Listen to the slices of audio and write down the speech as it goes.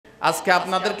আজকে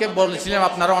আপনাদেরকে বলেছিলাম,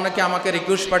 আপনারা অনেকে আমাকে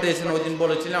রিকোয়েস্ট পাঠিয়েছেন, ওই দিন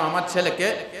বলেছিলাম আমার ছেলেকে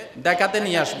দেখাতে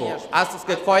নিয়ে আসবো।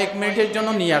 আজকে কয়েক মিনিটের জন্য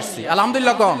নিয়ে আসছি।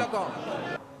 আলহামদুলিল্লাহ কম।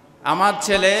 আমার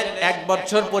ছেলে 1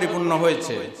 বছর পরিপূর্ণ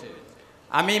হয়েছে।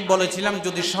 আমি বলেছিলাম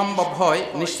যদি সম্ভব হয়,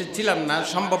 নিশ্চিত ছিলাম না,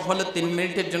 সম্ভব হলে 3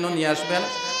 মিনিটের জন্য নিয়ে আসবেন।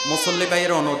 মুসল্লি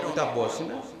ভাইয়ের অনুরোধটা বসে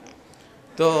না।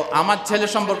 তো আমার ছেলে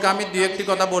সম্পর্কে আমি 2-1টি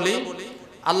কথা বলি।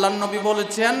 আল্লাহর নবী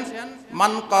বলেছেন,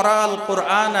 মান কারাল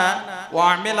কুরআনা ওয়া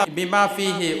আমিলা বিমা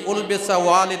ফিহি উলবিসা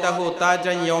ওয়ালিদাহু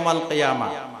তাজান ইয়াউমাল কিয়ামা।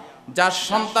 যার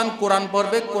সন্তান কোরআন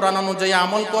পড়বে, কোরআন অনুযায়ী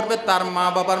আমল করবে, তার মা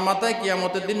বাবার মাথায়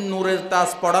কিয়ামতের দিন নূরের তাজ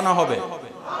পড়ানো হবে।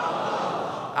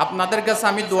 আপনাদের কাছে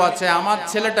আমি দোয়া চাই, আমার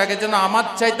ছেলেটাকে যেন আমার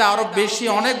চাইতে আরো বেশি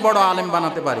অনেক বড় আলেম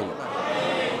বানাতে পারি।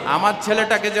 আমার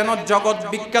ছেলেটাকে যেন জগৎ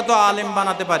বিখ্যাত আলেম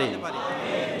বানাতে পারি।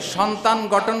 সন্তান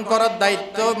গঠন করার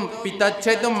দায়িত্ব পিতার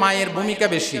চাইতে মায়ের ভূমিকা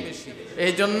বেশি।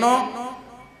 এই জন্য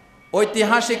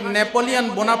ঐতিহাসিক নেপোলিয়ন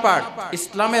বোনাপার্ট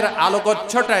ইসলামের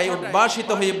আলোকচ্ছটায় উদ্ভাসিত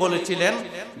হয়ে বলেছিলেন,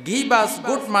 give us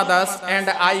good mother's and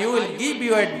I will give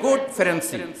U a good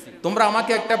friendship. তোমরা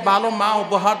আমাকে একটা ভালো মা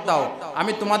উপহার দাও,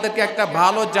 আমি তোমাদেরকে একটা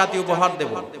ভালো জাতি উপহার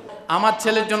দেব। আমার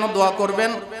ছেলের জন্য দোয়া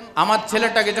করবেন, আমার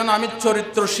ছেলেটাকে যেন আমি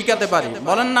চরিত্র শিখাতে পারি।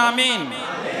 বলেন না আমিন।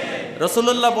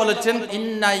 রাসূলুল্লাহ বলেছেন,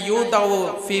 ইন্না ইউদাউ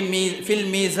ফিল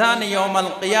মিজান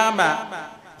ইয়াউমাল কিয়ামা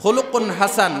খুলুকুন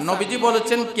হাসান। নবীজি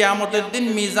বলেছেন, কিয়ামতের দিন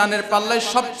মিজানের পাল্লায়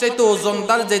সবচেয়ে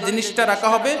ওজনদার যে জিনিসটা রাখা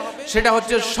হবে সেটা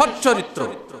হচ্ছে সৎ চরিত্র।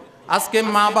 আজকে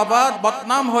মা বাবার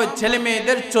বদনাম হয় ছেলে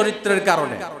মেয়েদের চরিত্রের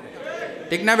কারণে,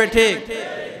 ঠিক না ঠিক?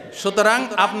 সুতরাং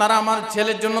আপনারা আমার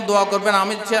ছেলের জন্য দোয়া করবেন,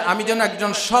 আমি যেন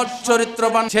একজন সৎ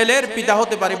চরিত্রবান ছেলের পিতা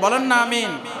হতে পারি। বলেন না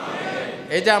আমিন।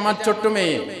 এই যে আমার ছোট্ট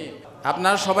মেয়ে,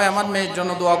 আপনারা সবাই আমার মেয়ের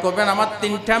জন্য দোয়া করবেন। আমার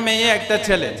 3টা মেয়ে, 1টা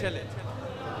ছেলে।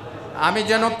 আমি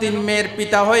যেন 3 মেয়ের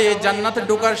পিতা হয়ে জান্নাতে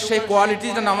ঢোকার সেই কোয়ালিটি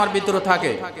যেন আমার ভিতরে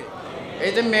থাকে।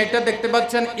 এই যে মেয়েটা দেখতে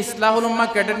পাচ্ছেন, ইসলাহুল উম্মাহ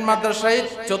ক্যাডেট মাদ্রাসায়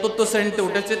 4র্থ শ্রেণীতে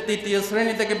উঠেছে, 3য়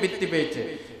শ্রেণী থেকে বৃত্তি পেয়েছে।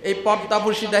 এই পর্দা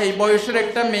পুশিদা এই বয়সের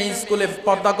একটা মেয়ে স্কুলে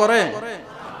পর্দা করে?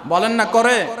 বলেন না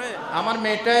করে? আমার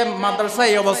মেয়েটা মাদ্রাসায়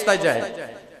এই অবস্থায় যায়,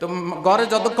 তো ঘরে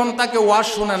যতক্ষণ তাকে ওয়াজ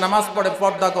শুনে, নামাজ পড়ে,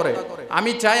 পর্দা করে।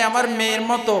 আমি চাই আমার মেয়ের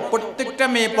মতো প্রত্যেকটা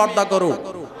মেয়ে পর্দা করুক,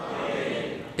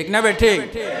 ঠিক না ঠিক?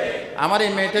 আমার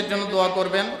এই মেয়েটার জন্য দোয়া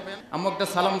করবেন। আমি একটা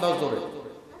সালাম দাও জোরে।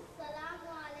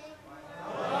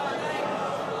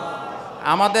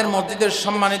 আমাদের মসজিদের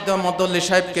সম্মানিত মুদল্লি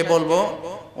সাহেবকে বলবো,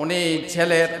 উনি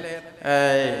ছেলের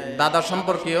দাদা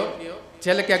সম্পর্কীয়,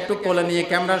 ছেলেকে একটু কোলে নিয়ে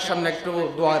ক্যামেরার সামনে একটু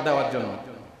দোয়া দেওয়ার জন্য।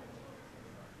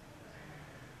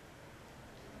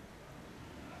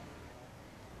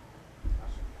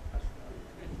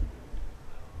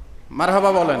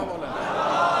 মারহাবা বলেন।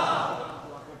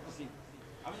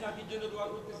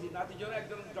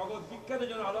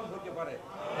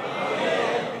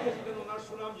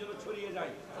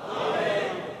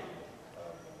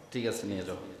 ঠিক আছে, নিয়ে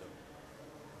যাও।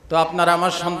 তো আপনারা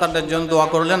আমার সন্তানদের জন্য দোয়া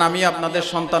করলেন, আমি আপনাদের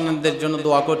সন্তানদের জন্য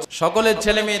দোয়া করছি। সকলের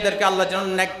ছেলে মেয়েদেরকে আল্লাহ যেন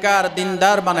নেককার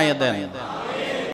দিনদার বানাইয়া দেন।